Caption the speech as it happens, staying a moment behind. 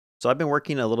So I've been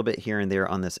working a little bit here and there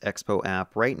on this Expo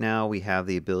app. Right now, we have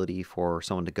the ability for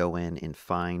someone to go in and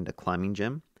find a climbing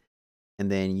gym.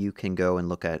 And then you can go and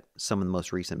look at some of the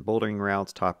most recent bouldering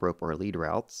routes, top rope or lead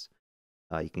routes.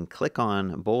 You can click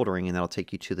on bouldering and that'll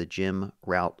take you to the gym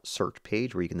route search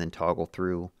page where you can then toggle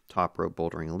through top rope,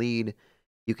 bouldering, lead.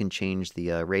 You can change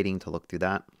the rating to look through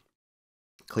that,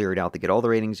 clear it out to get all the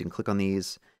ratings. You can click on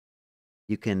these.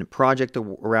 You can project a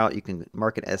route. You can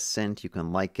mark it as sent. You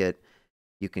can like it.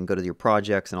 You can go to your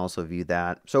projects and also view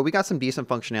that. So we got some decent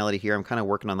functionality here. I'm kind of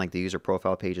working on like the user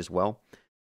profile page as well.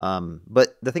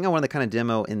 But the thing I wanted to kind of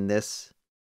demo in this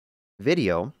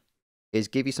video is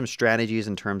give you some strategies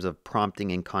in terms of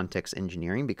prompting and context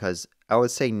engineering, because I would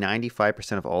say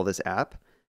 95% of all this app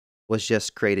was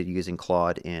just created using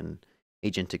Claude and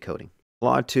agentic coding.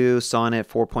 Claude 2, Sonnet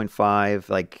 4.5,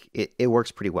 like it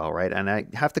works pretty well, right? And I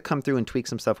have to come through and tweak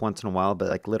some stuff once in a while, but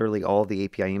like literally all the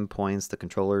API endpoints, the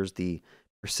controllers, the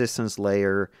persistence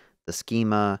layer, the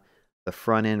schema, the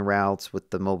front end routes with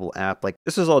the mobile app, like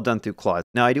this is all done through Claude.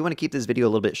 Now I do want to keep this video a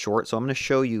little bit short, so I'm going to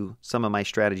show you some of my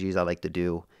strategies I like to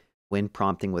do when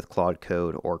prompting with Claude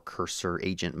Code or Cursor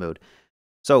agent mode.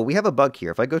 So we have a bug here.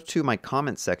 If I go to my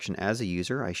comments section as a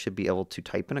user, I should be able to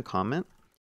type in a comment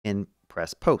and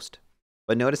press post.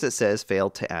 But notice it says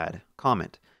failed to add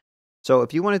comment. So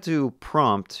if you wanted to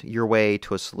prompt your way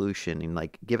to a solution and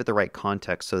like give it the right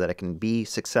context so that it can be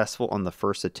successful on the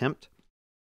first attempt,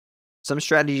 some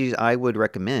strategies I would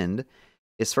recommend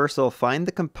is first of all, find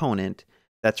the component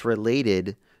that's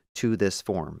related to this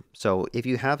form. So if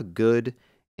you have good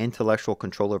intellectual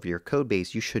control over your code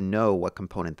base, you should know what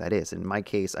component that is. In my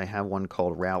case, I have one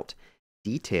called route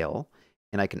detail,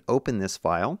 and I can open this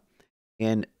file.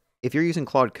 And if you're using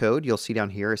Claude Code, you'll see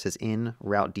down here it says in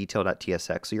route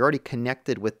detail.tsx. So you're already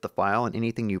connected with the file, and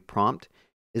anything you prompt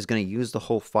is going to use the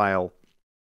whole file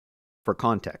for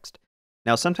context.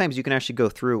 Now, sometimes you can actually go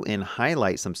through and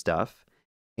highlight some stuff,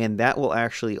 and that will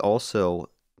actually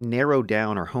also narrow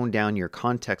down or hone down your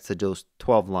context to those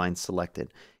 12 lines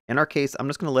selected. In our case, I'm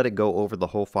just going to let it go over the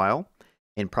whole file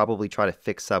and probably try to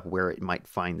fix up where it might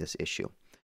find this issue.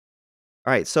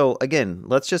 All right, so again,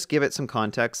 let's just give it some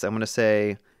context. I'm going to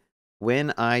say,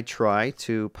 when I try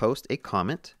to post a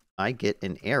comment, I get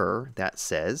an error that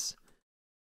says,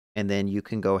 and then you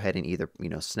can go ahead and either,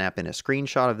 snap in a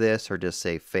screenshot of this or just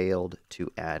say failed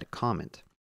to add comment.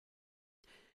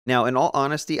 Now, in all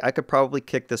honesty, I could probably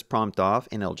kick this prompt off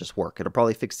and it'll just work. It'll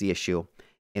probably fix the issue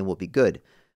and we'll be good.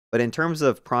 But in terms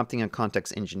of prompting and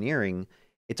context engineering,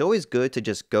 it's always good to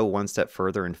just go one step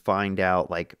further and find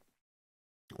out like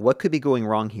what could be going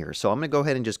wrong here. So I'm going to go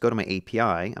ahead and just go to my API.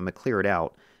 I'm going to clear it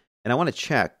out. And I want to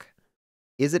check,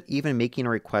 is it even making a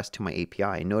request to my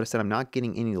API? Notice that I'm not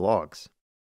getting any logs.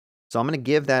 So I'm going to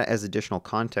give that as additional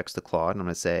context to Claude. And I'm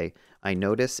going to say, I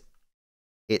notice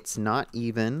it's not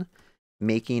even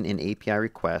making an API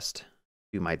request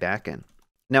to my backend.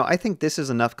 Now, I think this is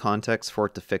enough context for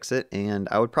it to fix it, and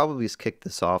I would probably just kick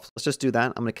this off. Let's just do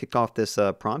that. I'm going to kick off this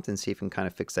prompt and see if we can kind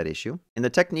of fix that issue. And the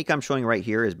technique I'm showing right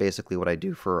here is basically what I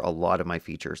do for a lot of my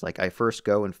features. Like I first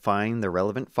go and find the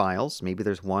relevant files. Maybe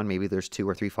there's one, maybe there's 2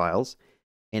 or 3 files,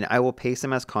 and I will paste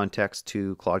them as context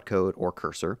to Claude Code or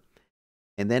Cursor.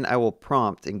 And then I will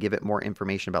prompt and give it more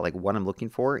information about like what I'm looking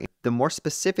for. The more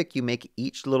specific you make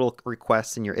each little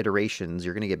request in your iterations,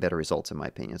 you're going to get better results in my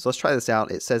opinion. So let's try this out.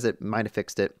 It says it might have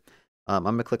fixed it. I'm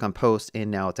going to click on post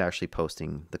and now it's actually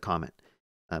posting the comment.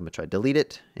 I'm going to try to delete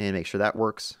it and make sure that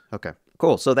works. Okay,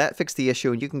 cool. So that fixed the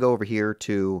issue and you can go over here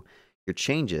to your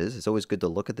changes. It's always good to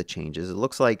look at the changes. It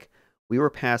looks like we were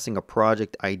passing a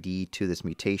project ID to this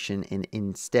mutation and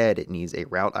instead it needs a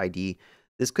route ID.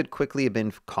 This could quickly have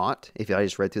been caught if I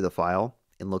just read through the file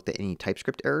and looked at any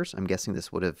TypeScript errors. I'm guessing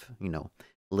this would have,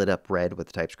 lit up red with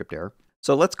the TypeScript error.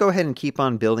 So let's go ahead and keep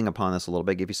on building upon this a little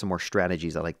bit, give you some more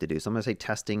strategies I like to do. So I'm going to say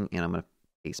testing and I'm going to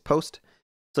paste post.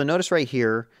 So notice right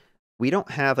here, we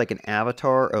don't have like an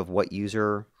avatar of what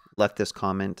user left this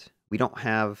comment. We don't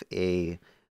have a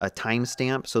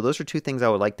timestamp. So those are 2 things I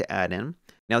would like to add in.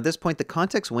 Now at this point, the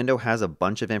context window has a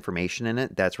bunch of information in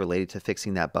it that's related to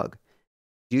fixing that bug.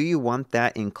 Do you want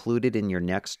that included in your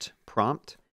next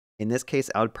prompt? In this case,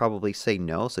 I would probably say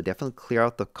no. So definitely clear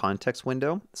out the context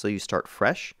window so you start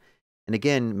fresh. And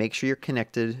again, make sure you're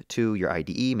connected to your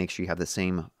IDE. Make sure you have the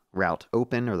same route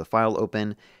open or the file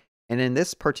open. And in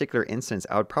this particular instance,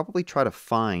 I would probably try to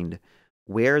find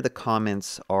where the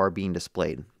comments are being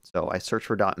displayed. So I search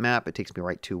for .map. It takes me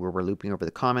right to where we're looping over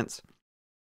the comments.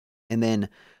 And then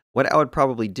what I would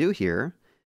probably do here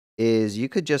is you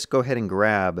could just go ahead and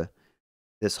grab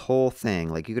this whole thing.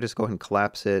 Like you could just go ahead and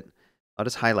collapse it. I'll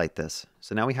just highlight this.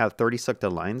 So now we have 30 selected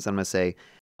lines. I'm going to say,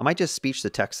 I might just speech to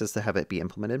text this to have it be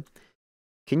implemented.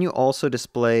 Can you also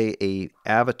display a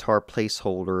avatar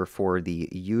placeholder for the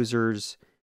user's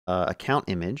account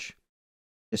image?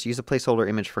 Just use a placeholder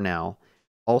image for now.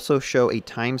 Also show a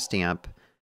timestamp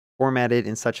formatted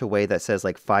in such a way that says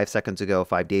like 5 seconds ago,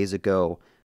 5 days ago.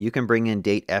 You can bring in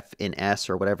date FNS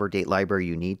or whatever date library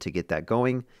you need to get that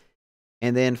going.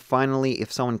 And then finally,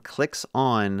 if someone clicks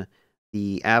on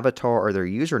the avatar or their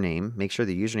username, make sure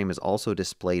the username is also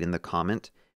displayed in the comment.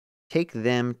 Take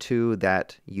them to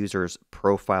that user's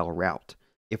profile route.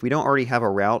 If we don't already have a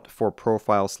route for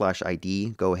profile/ID,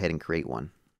 go ahead and create one.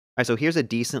 All right, so here's a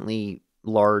decently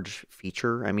large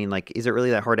feature. I mean, like, is it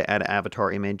really that hard to add an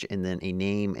avatar image and then a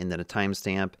name and then a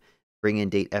timestamp, bring in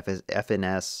date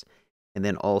FNS, and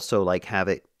then also like have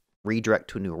it redirect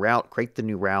to a new route, create the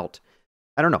new route?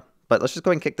 I don't know, but let's just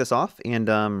go ahead and kick this off and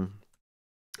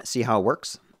see how it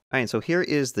works. All right, so here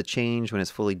is the change when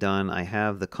it's fully done. I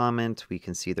have the comment. We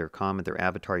can see their comment, their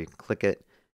avatar. You can click it,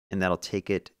 and that'll take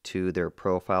it to their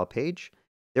profile page.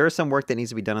 There is some work that needs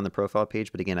to be done on the profile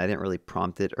page, but again, I didn't really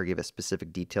prompt it or give it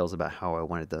specific details about how I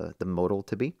wanted the modal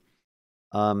to be.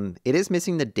 It is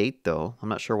missing the date, though. I'm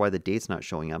not sure why the date's not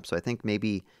showing up, so I think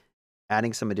maybe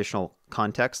adding some additional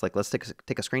context, like let's take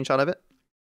a screenshot of it,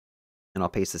 and I'll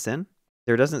paste this in.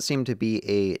 There doesn't seem to be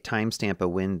a timestamp of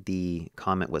when the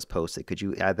comment was posted. Could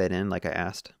you add that in like I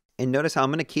asked? And notice how I'm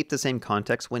going to keep the same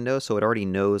context window, so it already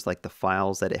knows like the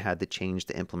files that it had to change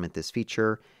to implement this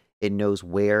feature. It knows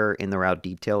where in the route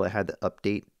detail it had to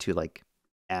update to like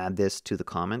add this to the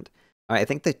comment. All right, I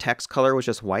think the text color was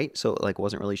just white, so it like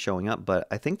wasn't really showing up, but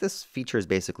I think this feature is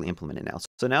basically implemented now.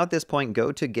 So now at this point,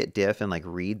 go to Git Diff and like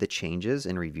read the changes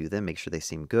and review them, make sure they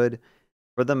seem good.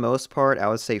 For the most part, I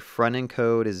would say front-end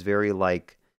code is very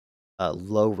like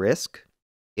low risk.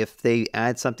 If they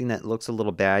add something that looks a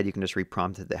little bad, you can just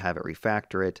reprompt it to have it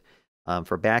refactor it.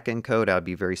 For back-end code, I would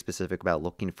be very specific about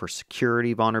looking for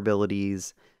security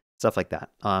vulnerabilities, stuff like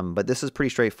that. But this is pretty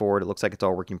straightforward. It looks like it's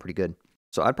all working pretty good.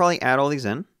 So I'd probably add all these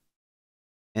in.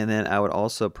 And then I would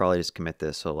also probably just commit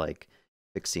this. So like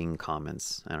fixing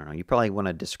comments. I don't know. You probably want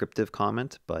a descriptive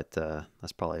comment, but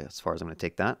that's probably as far as I'm going to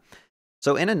take that.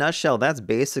 So in a nutshell, that's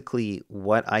basically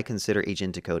what I consider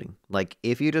agentic coding. Like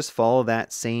if you just follow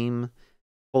that same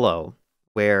flow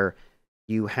where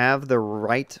you have the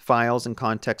right files and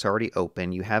context already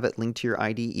open, you have it linked to your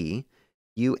IDE,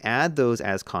 you add those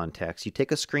as context, you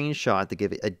take a screenshot to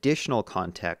give it additional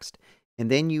context, and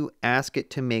then you ask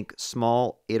it to make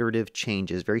small iterative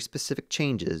changes, very specific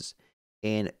changes,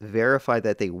 and verify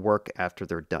that they work after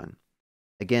they're done.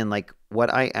 Again, like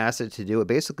what I asked it to do, it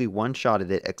basically one-shotted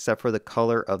it, except for the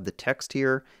color of the text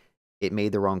here, it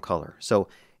made the wrong color. So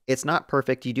it's not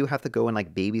perfect. You do have to go and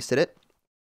like babysit it.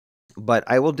 But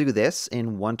I will do this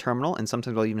in one terminal, and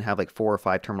sometimes I'll even have like 4 or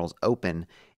 5 terminals open,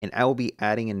 and I will be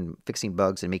adding and fixing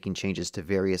bugs and making changes to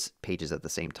various pages at the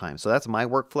same time. So that's my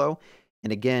workflow.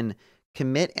 And again,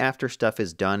 commit after stuff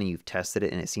is done and you've tested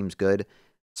it and it seems good.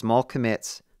 Small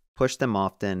commits, push them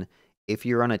often. If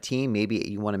you're on a team, maybe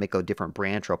you want to make a different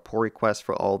branch or a pull request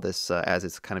for all this as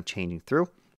it's kind of changing through.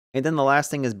 And then the last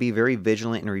thing is be very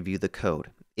vigilant and review the code.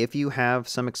 If you have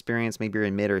some experience, maybe you're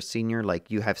a mid or a senior,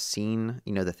 like you have seen,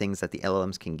 the things that the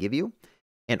LLMs can give you,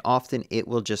 and often it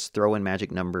will just throw in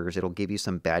magic numbers. It'll give you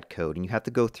some bad code, and you have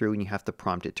to go through and you have to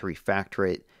prompt it to refactor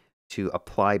it to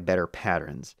apply better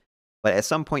patterns. But at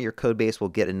some point, your code base will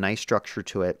get a nice structure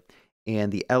to it,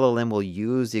 and the LLM will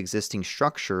use the existing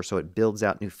structure so it builds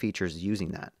out new features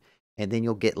using that. And then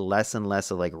you'll get less and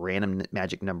less of like random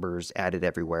magic numbers added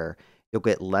everywhere. You'll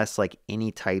get less like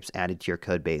any types added to your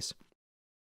code base.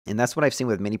 And that's what I've seen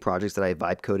with many projects that I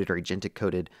vibe coded or agentic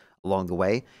coded along the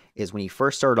way, is when you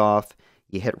first start off,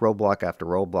 you hit roadblock after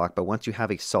roadblock, but once you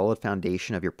have a solid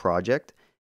foundation of your project,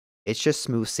 it's just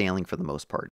smooth sailing for the most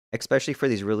part, especially for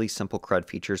these really simple CRUD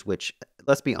features, which,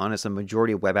 let's be honest, a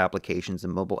majority of web applications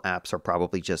and mobile apps are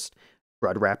probably just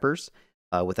CRUD wrappers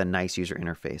with a nice user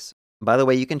interface. By the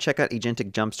way, you can check out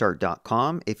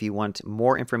agenticjumpstart.com if you want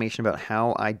more information about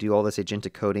how I do all this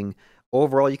agentic coding.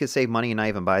 Overall, you can save money and not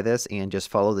even buy this and just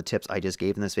follow the tips I just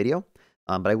gave in this video.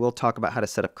 But I will talk about how to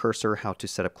set up Cursor, how to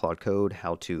set up Claude Code,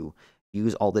 how to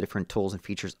use all the different tools and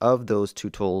features of those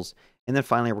 2 tools. And then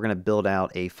finally, we're going to build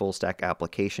out a full stack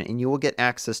application. And you will get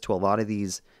access to a lot of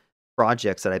these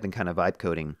projects that I've been kind of vibe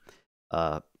coding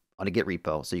on a Git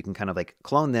repo. So you can kind of like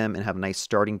clone them and have a nice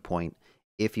starting point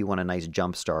if you want a nice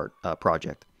jumpstart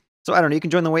project. So I don't know, you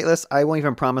can join the waitlist. I won't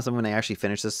even promise I'm going to actually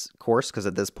finish this course because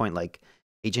at this point, like,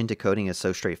 agentic coding is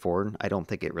so straightforward. I don't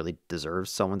think it really deserves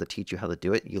someone to teach you how to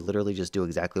do it. You literally just do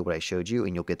exactly what I showed you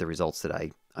and you'll get the results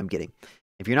that I'm getting.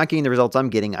 If you're not getting the results I'm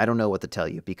getting, I don't know what to tell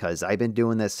you because I've been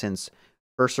doing this since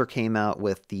Cursor came out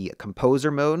with the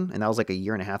composer mode, and that was like a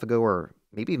year and a half ago, or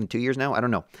maybe even 2 years now. I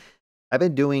don't know. I've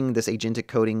been doing this agentic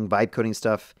coding, vibe coding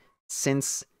stuff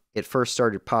since it first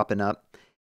started popping up,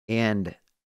 and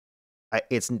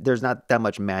there's not that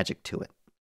much magic to it.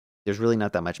 There's really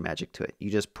not that much magic to it. You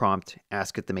just prompt,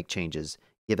 ask it to make changes,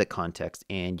 give it context,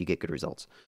 and you get good results.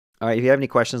 All right, if you have any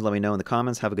questions, let me know in the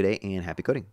comments. Have a good day and happy coding.